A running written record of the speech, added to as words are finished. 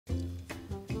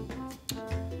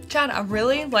Chad, I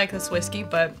really like this whiskey,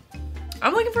 but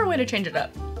I'm looking for a way to change it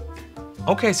up.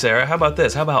 Okay, Sarah, how about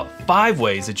this? How about 5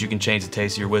 ways that you can change the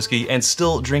taste of your whiskey and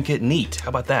still drink it neat? How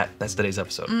about that? That's today's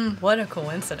episode. What a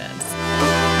coincidence.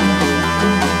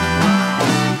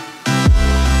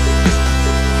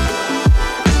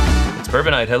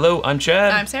 Bourbon Night. Hello, I'm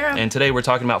Chad. I'm Sarah. And today we're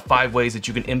talking about 5 ways that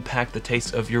you can impact the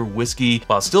taste of your whiskey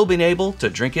while still being able to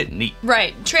drink it neat.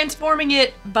 Right, transforming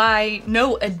it by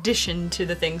no addition to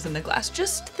the things in the glass,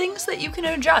 just things that you can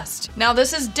adjust. Now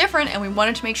this is different, and we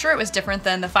wanted to make sure it was different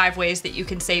than the 5 ways that you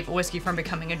can save a whiskey from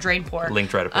becoming a drain pour.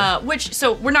 Linked right up here.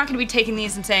 So we're not gonna be taking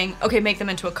these and saying, okay, make them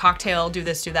into a cocktail, do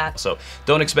this, do that. So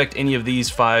don't expect any of these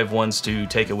 5 ones to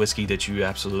take a whiskey that you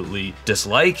absolutely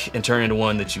dislike and turn into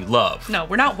one that you love. No,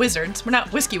 we're not wizards. We're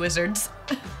not whiskey wizards.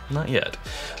 Not yet.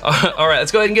 All right,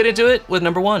 let's go ahead and get into it with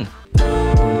number 1.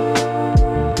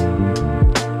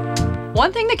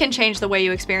 One thing that can change the way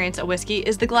you experience a whiskey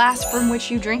is the glass from which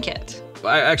you drink it.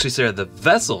 I actually said the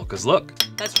vessel, because look.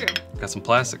 That's true. Got some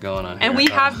plastic going on here. And we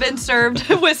have been served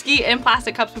whiskey in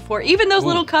plastic cups before. Even those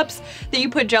little cups that you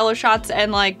put Jell-O shots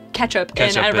and like ketchup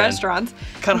in at restaurants.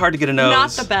 Kind of hard to get a nose.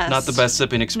 Not the best. Not the best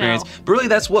sipping experience. No. But really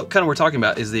that's what kind of we're talking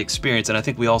about is the experience. And I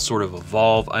think we all sort of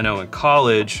evolve. I know in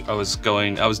college I was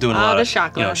doing a lot of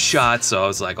shots. So I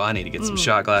was like, oh, I need to get some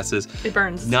shot glasses. It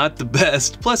burns. Not the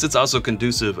best. Plus it's also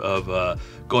conducive of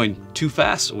going too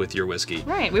fast with your whiskey.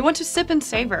 Right, we want to sip and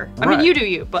savor. Right. I mean, you do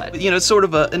you, but. You know, it's sort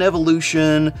of an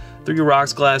evolution through your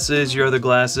rocks glasses, your other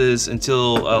glasses,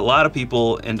 until a lot of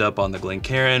people end up on the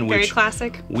Glencairn, Very which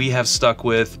classic. we have stuck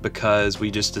with because we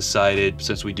just decided,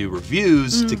 since we do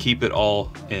reviews, to keep it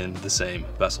all in the same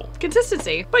vessel.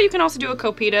 Consistency. But you can also do a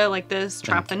copita like this,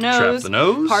 trap the nose. Trap the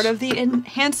nose. Part of the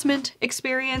enhancement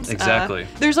experience. Exactly.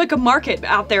 There's like a market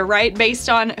out there, right? Based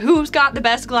on who's got the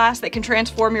best glass that can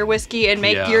transform your whiskey and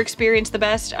make your experience the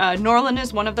best. Norland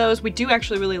is one of those. We do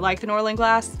actually really like the Norland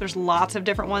glass. There's lots of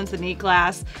different ones, the neat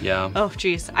glass. Yeah. Oh,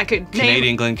 geez. I could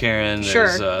Canadian Glencairn.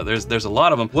 Sure. There's a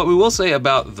lot of them. What we will say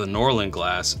about the Norland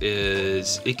glass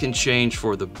is it can change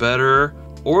for the better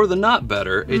or the not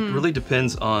better. It really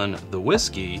depends on the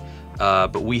whiskey.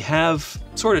 But we have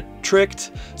sort of tricked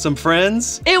some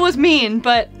friends. It was mean,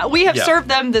 but we have served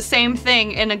them the same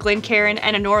thing in a Glencairn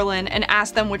and a Norland and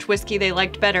asked them which whiskey they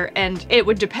liked better, and it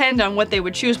would depend on what they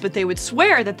would choose, but they would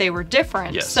swear that they were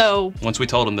different. Yes. So once we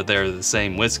told them that they're the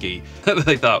same whiskey,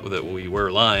 they thought that we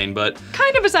were lying, but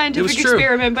kind of a scientific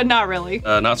experiment, but not really.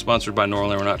 Not sponsored by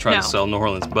Norland. We're not trying No. to sell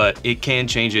Norlands, but it can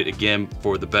change it again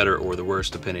for the better or the worse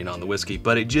depending on the whiskey.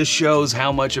 But it just shows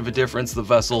how much of a difference the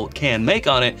vessel can make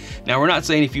on it. Now we're not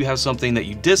saying if you have something that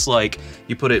you dislike,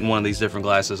 you put it in one of these different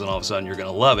glasses and all of a sudden you're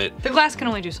gonna love it. The glass can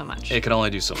only do so much. It can only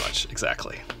do so much,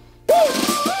 exactly.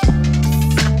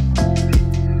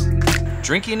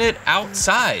 Drinking it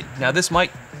outside. Now this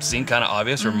might seem kind of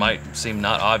obvious or might seem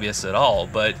not obvious at all,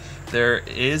 but there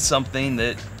is something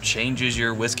that changes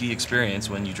your whiskey experience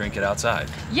when you drink it outside.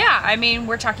 Yeah, I mean,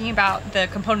 we're talking about the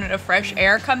component of fresh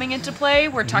air coming into play.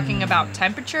 We're talking about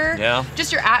temperature. Yeah.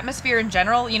 Just your atmosphere in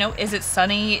general. You know, is it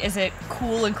sunny? Is it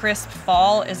cool and crisp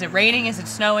fall? Is it raining? Is it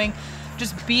snowing?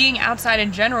 Just being outside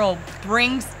in general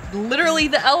brings literally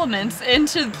the elements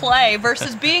into play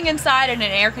versus being inside in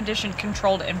an air-conditioned,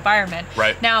 controlled environment.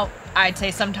 Right. Now, I'd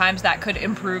say sometimes that could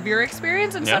improve your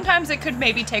experience and sometimes it could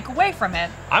maybe take away from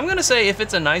it. I'm gonna say if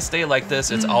it's a nice day like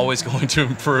this, it's always going to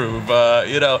improve.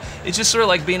 You know, it's just sort of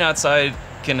like being outside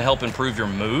can help improve your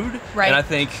mood. Right. And I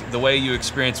think the way you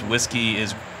experience whiskey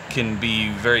can be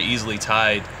very easily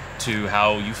tied to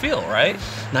how you feel, right?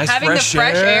 Nice Having fresh the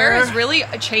fresh air is really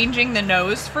changing the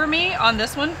nose for me on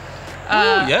this one.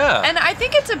 Yeah. And I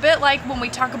think it's a bit like when we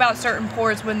talk about certain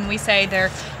pours when we say they're,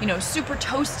 you know, super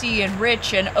toasty and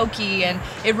rich and oaky, and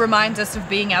it reminds us of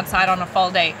being outside on a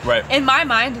fall day. Right. In my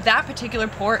mind, that particular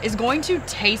pour is going to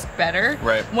taste better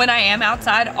Right. when I am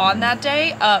outside on that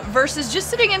day versus just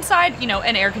sitting inside, you know,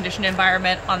 an air-conditioned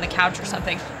environment on the couch or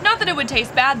something. Not that it would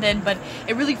taste bad then, but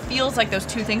it really feels like those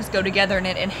two things go together and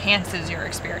it enhances your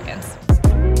experience.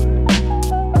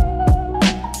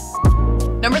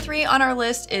 Number 3 on our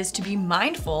list is to be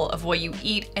mindful of what you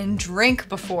eat and drink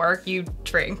before you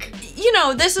drink. You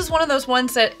know, this is one of those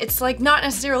ones that it's like not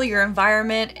necessarily your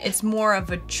environment, it's more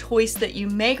of a choice that you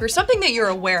make or something that you're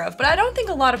aware of, but I don't think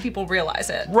a lot of people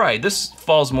realize it. Right, this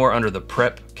falls more under the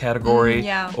prep category.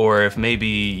 Yeah. Or if maybe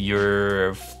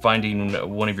you're finding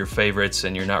one of your favorites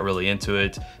and you're not really into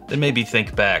it, then maybe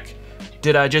think back.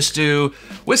 Did I just do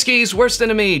whiskey's worst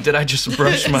enemy? Did I just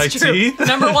brush my teeth?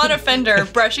 Number one offender,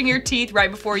 brushing your teeth right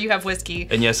before you have whiskey.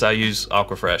 And yes, I use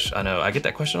Aquafresh. I know, I get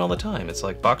that question all the time. It's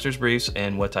like boxers briefs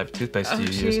and what type of toothpaste do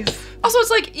you use? Also,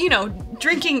 it's like, you know,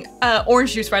 drinking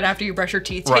orange juice right after you brush your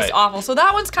teeth tastes awful. So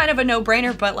that one's kind of a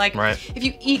no-brainer, but like if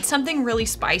you eat something really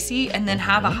spicy and then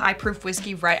have a high-proof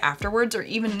whiskey right afterwards, or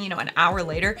even, you know, an hour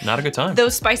later. Not a good time.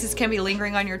 Those spices can be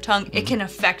lingering on your tongue. It can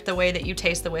affect the way that you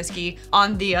taste the whiskey.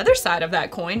 On the other side of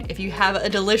that coin, if you have a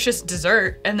delicious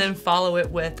dessert and then follow it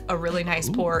with a really nice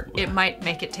pour, it might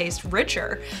make it taste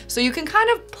richer. So you can kind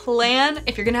of plan,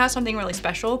 if you're gonna have something really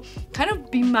special, kind of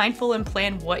be mindful and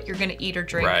plan what you're gonna eat or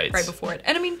drink right before it.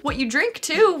 And I mean, what you drink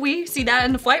too, we see that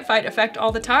in the flight fight effect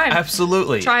all the time.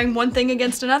 Absolutely. Trying one thing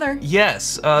against another.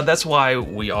 Yes, that's why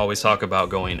we always talk about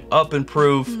going up in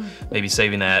proof, maybe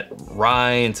saving that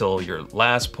rye until your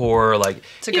last pour. Like,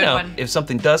 it's a good one. If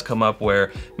something does come up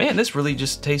where, man, this really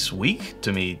just tastes weak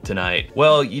to me tonight.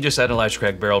 Well, you just had an Elijah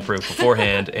Craig barrel proof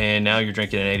beforehand, and now you're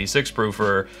drinking an 86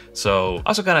 proofer. So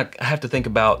also kind of have to think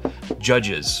about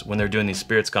judges when they're doing these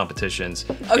spirits competitions.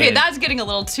 Okay, and that's getting a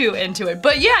little too into it,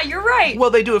 but yeah, you're right. Well,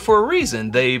 they do it for a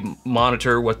reason. They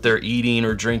monitor what they're eating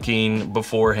or drinking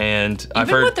beforehand.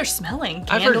 Even what they're smelling,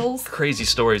 candles. I've heard crazy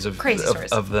stories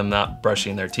of them not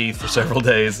brushing their teeth for several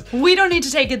days. We don't need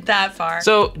to take it that far.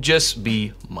 So just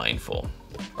be mindful.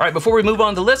 All right, before we move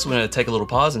on to the list, we're gonna take a little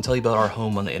pause and tell you about our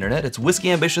home on the internet. It's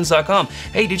whiskyambitions.com.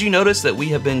 Hey, did you notice that we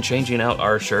have been changing out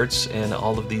our shirts and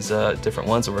all of these different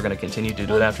ones, and we're gonna continue to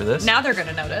do it after this? Now they're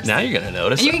gonna notice. Now you're gonna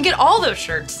notice. And you can get all those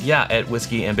shirts. Yeah, at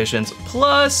Whisky Ambitions.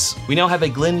 Plus, we now have a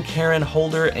Glencairn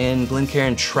holder and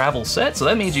Glencairn travel set, so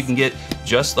that means you can get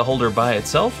just the holder by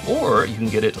itself, or you can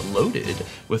get it loaded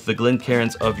with the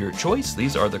Glencairns of your choice.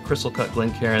 These are the crystal cut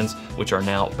Glencairns, which are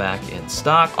now back in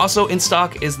stock. Also in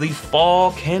stock is the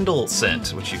fall candle scent,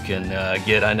 which you can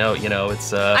get. I know, you know,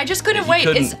 it's I just couldn't wait.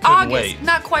 It's August,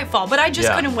 not quite fall, but I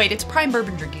just couldn't wait. It's prime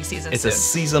bourbon drinking season. It's a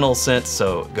seasonal scent,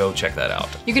 so go check that out.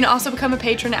 You can also become a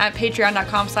patron at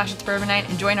patreon.com/itsbourbonnight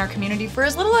and join our community for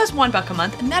as little as $1 a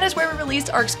month, and that is where we release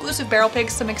our exclusive barrel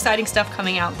picks. Some exciting stuff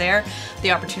coming out there.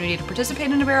 The opportunity to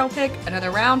participate in a barrel pick,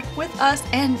 another round with us,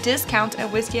 and discounts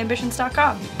at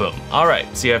whiskyambitions.com. Boom. All right,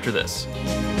 see you after this.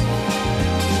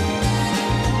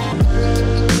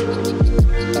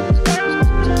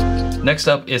 Next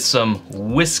up is some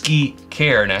Whiskey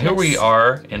Care. Now here we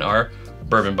are in our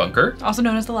bourbon bunker, also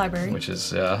known as the library, which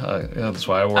is that's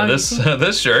why I wore this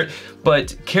this shirt.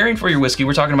 But caring for your whiskey,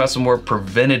 we're talking about some more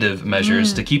preventative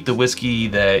measures to keep the whiskey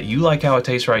that you like how it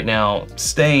tastes right now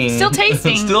still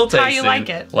tasting how you like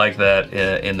it, like that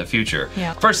in the future.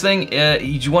 Yeah. First thing,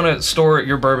 you want to store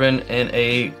your bourbon in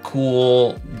a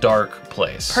cool, dark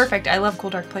place. Perfect. I love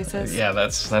cool, dark places. Yeah,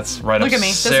 that's right Look up at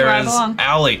me. Sarah's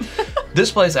alley.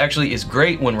 This place actually is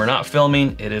great when we're not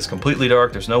filming. It is completely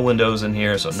dark. There's no windows in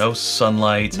here, so no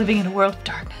sunlight. Living in a world of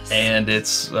darkness. And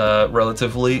it's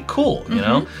relatively cool, you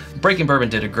know? Breaking Bourbon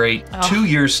did a great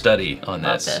 2-year study on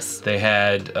this. They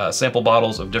had sample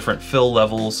bottles of different fill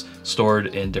levels stored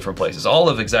in different places, all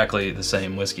of exactly the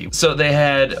same whiskey. So they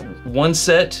had one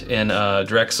set in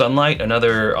direct sunlight,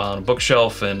 another on a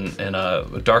bookshelf in a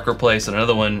darker place, and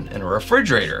another one in a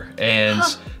refrigerator. And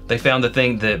they found the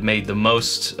thing that made the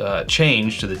most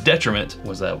change to the detriment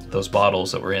was that those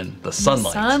bottles that were in the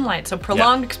sunlight. Sunlight, so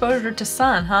prolonged exposure to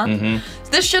sun, huh? So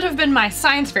this should have been my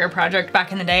science fair project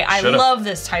back in the day. I love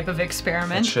this type of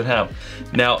experiment. It should have.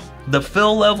 Now, the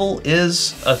fill level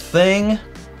is a thing.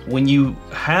 When you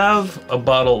have a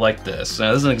bottle like this,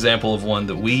 now this is an example of one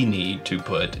that we need to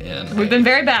put in. We've been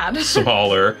very bad.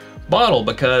 Smaller bottle,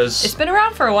 because it's been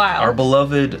around for a while. Our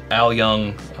beloved Al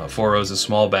Young Four Roses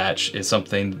small batch is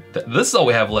something that, this is all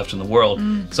we have left in the world,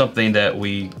 something that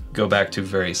we go back to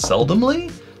very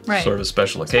seldomly. Sort of a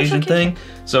special occasion thing.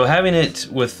 So having it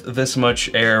with this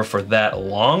much air for that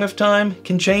long of time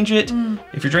can change it.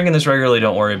 If you're drinking this regularly,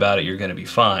 don't worry about it, you're gonna be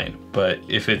fine. But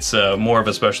if it's more of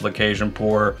a special occasion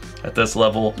pour at this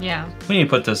level, we need to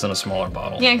put this in a smaller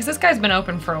bottle. Yeah, because this guy's been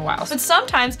open for a while. But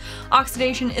sometimes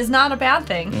oxidation is not a bad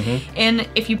thing. And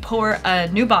if you pour a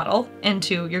new bottle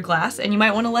into your glass, and you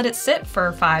might want to let it sit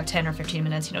for 5, 10, or 15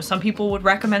 minutes. You know, some people would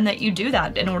recommend that you do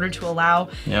that in order to allow,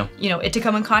 you know, it to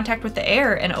come in contact with the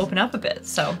air and open up a bit.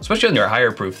 So especially on your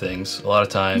higher proof things, a lot of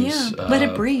times let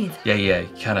it breathe. You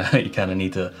kind of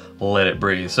need to let it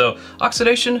breathe. So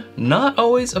oxidation, not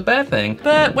always a bad thing,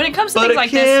 but when it comes to things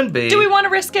like this, do we want to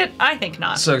risk it? I think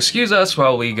not. So excuse us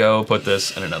while we go put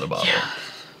this in another bottle.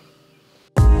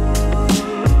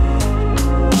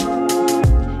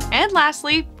 And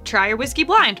lastly, try your whiskey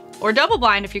blind, or double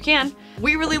blind if you can.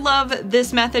 We really love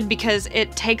this method because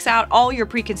it takes out all your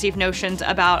preconceived notions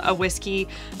about a whiskey,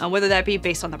 whether that be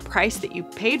based on the price that you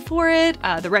paid for it,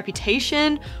 the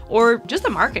reputation, or just the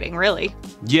marketing, really.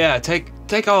 Yeah, take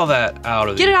all that out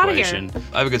of the equation. Out of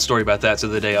here. I have a good story about that. So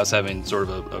the day I was having sort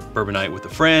of a bourbon night with a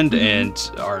friend,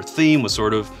 and our theme was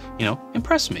sort of, you know,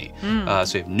 impress me. So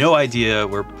we have no idea.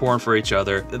 We're pouring for each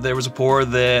other. There was a pour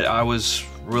that I was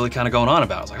really kind of going on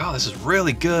about. I was like, oh, this is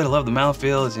really good. I love the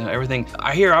mouthfeel. It's, you know, everything.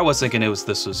 I was thinking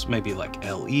this was maybe like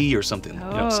LE or something, you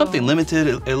know, something limited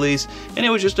at least. And it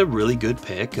was just a really good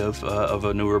pick of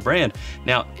a newer brand.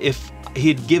 Now, if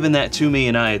he'd given that to me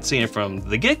and I had seen it from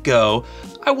the get-go,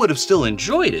 I would have still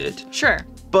enjoyed it. Sure.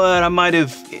 But I might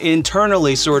have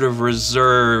internally sort of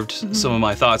reserved some of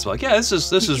my thoughts, like, yeah, this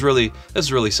is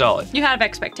really solid. You have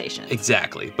expectations.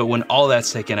 Exactly. But when all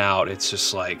that's taken out, it's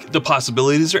just like the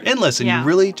possibilities are endless, and you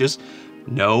really just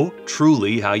know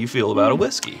truly how you feel about a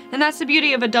whiskey. And that's the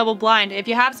beauty of a double blind. If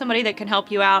you have somebody that can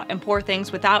help you out and pour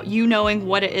things without you knowing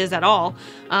what it is at all,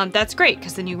 that's great,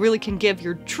 because then you really can give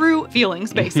your true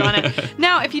feelings based on it.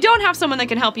 Now, if you don't have someone that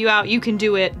can help you out, you can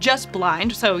do it just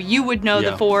blind. So you would know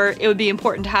the four. It would be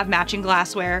important to have matching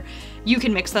glassware. You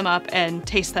can mix them up and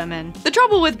taste them. And the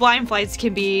trouble with blind flights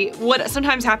can be, what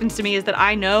sometimes happens to me is that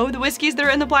I know the whiskeys that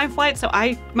are in the blind flight, so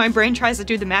my brain tries to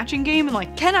do the matching game and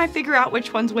like, can I figure out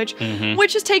which one's which?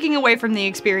 Which is taking away from the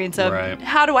experience of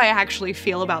how do I actually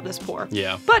feel about this pour?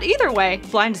 Yeah. But either way,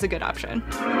 blind is a good option.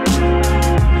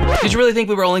 Did you really think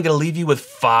we were only gonna leave you with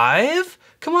 5?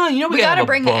 Come on, you know we gotta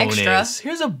bring the extra.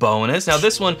 Here's a bonus. Now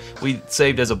this one we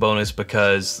saved as a bonus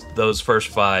because those first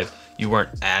 5, you weren't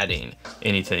adding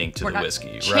anything to the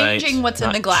whiskey, right? Changing what's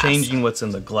in the glass. Changing what's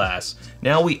in the glass.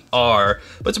 Now we are,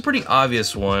 but it's a pretty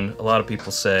obvious one. A lot of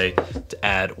people say to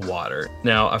add water.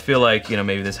 Now I feel like, you know,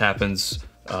 maybe this happens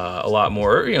a lot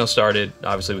more, you know, started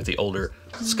obviously with the older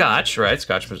Scotch, right?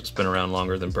 Scotch has been around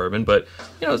longer than bourbon, but,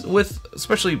 you know, with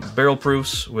especially barrel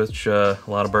proofs, which a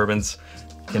lot of bourbons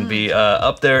can be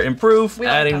up there in proof,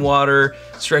 adding water,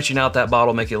 stretching out that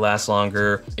bottle, make it last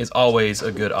longer is always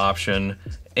a good option.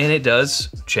 And it does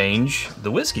change the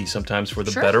whiskey, sometimes for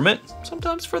the betterment,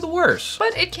 sometimes for the worse.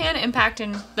 But it can impact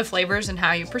in the flavors and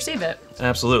how you perceive it.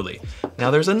 Absolutely.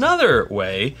 Now there's another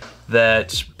way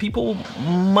that people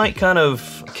might kind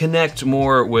of connect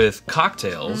more with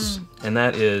cocktails, and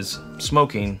that is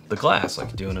smoking the glass, like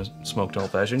you do in a smoked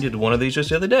old fashioned. You did one of these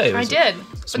just the other day. I did,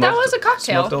 but that was a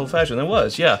cocktail. Smoked old fashioned, that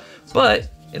was, yeah. But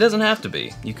it doesn't have to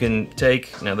be. You can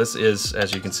take, now this is,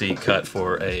 as you can see, cut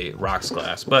for a rocks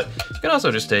glass, but you can also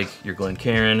just take your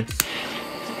Glencairn,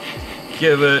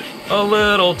 give it a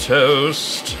little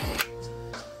toast,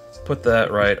 put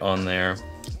that right on there.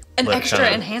 An extra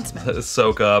enhancement.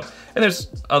 Soak up. And there's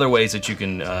other ways that you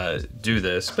can do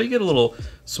this, but you get a little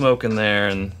smoke in there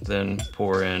and then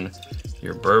pour in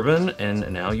your bourbon, and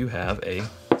now you have a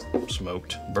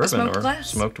smoked bourbon or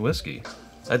smoked whiskey.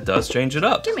 That does change it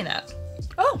up. Give me that.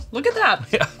 Oh, look at that.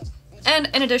 Yeah. And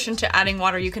in addition to adding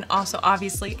water, you can also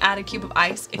obviously add a cube of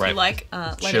ice if you like.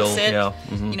 Let Chill, it sit. Yeah.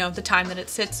 You know, the time that it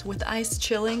sits with the ice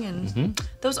chilling, and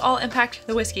those all impact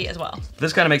the whiskey as well.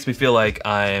 This kind of makes me feel like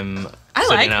I'm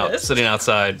sitting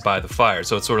outside by the fire.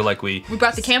 So it's sort of like we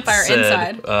brought the campfire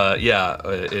inside.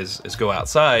 Is go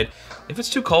outside. If it's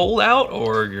too cold out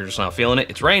or you're just not feeling it,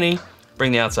 it's rainy,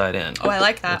 bring the outside in. Oh, I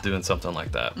like that. Doing something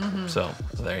like that. So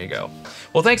there you go.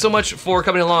 Well, thanks so much for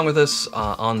coming along with us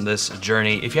on this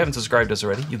journey. If you haven't subscribed to us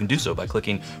already, you can do so by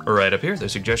clicking right up here.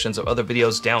 There's suggestions of other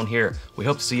videos down here. We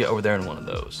hope to see you over there in one of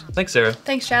those. Thanks, Sarah.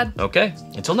 Thanks, Chad. Okay,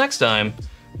 until next time,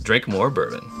 drink more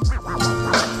bourbon.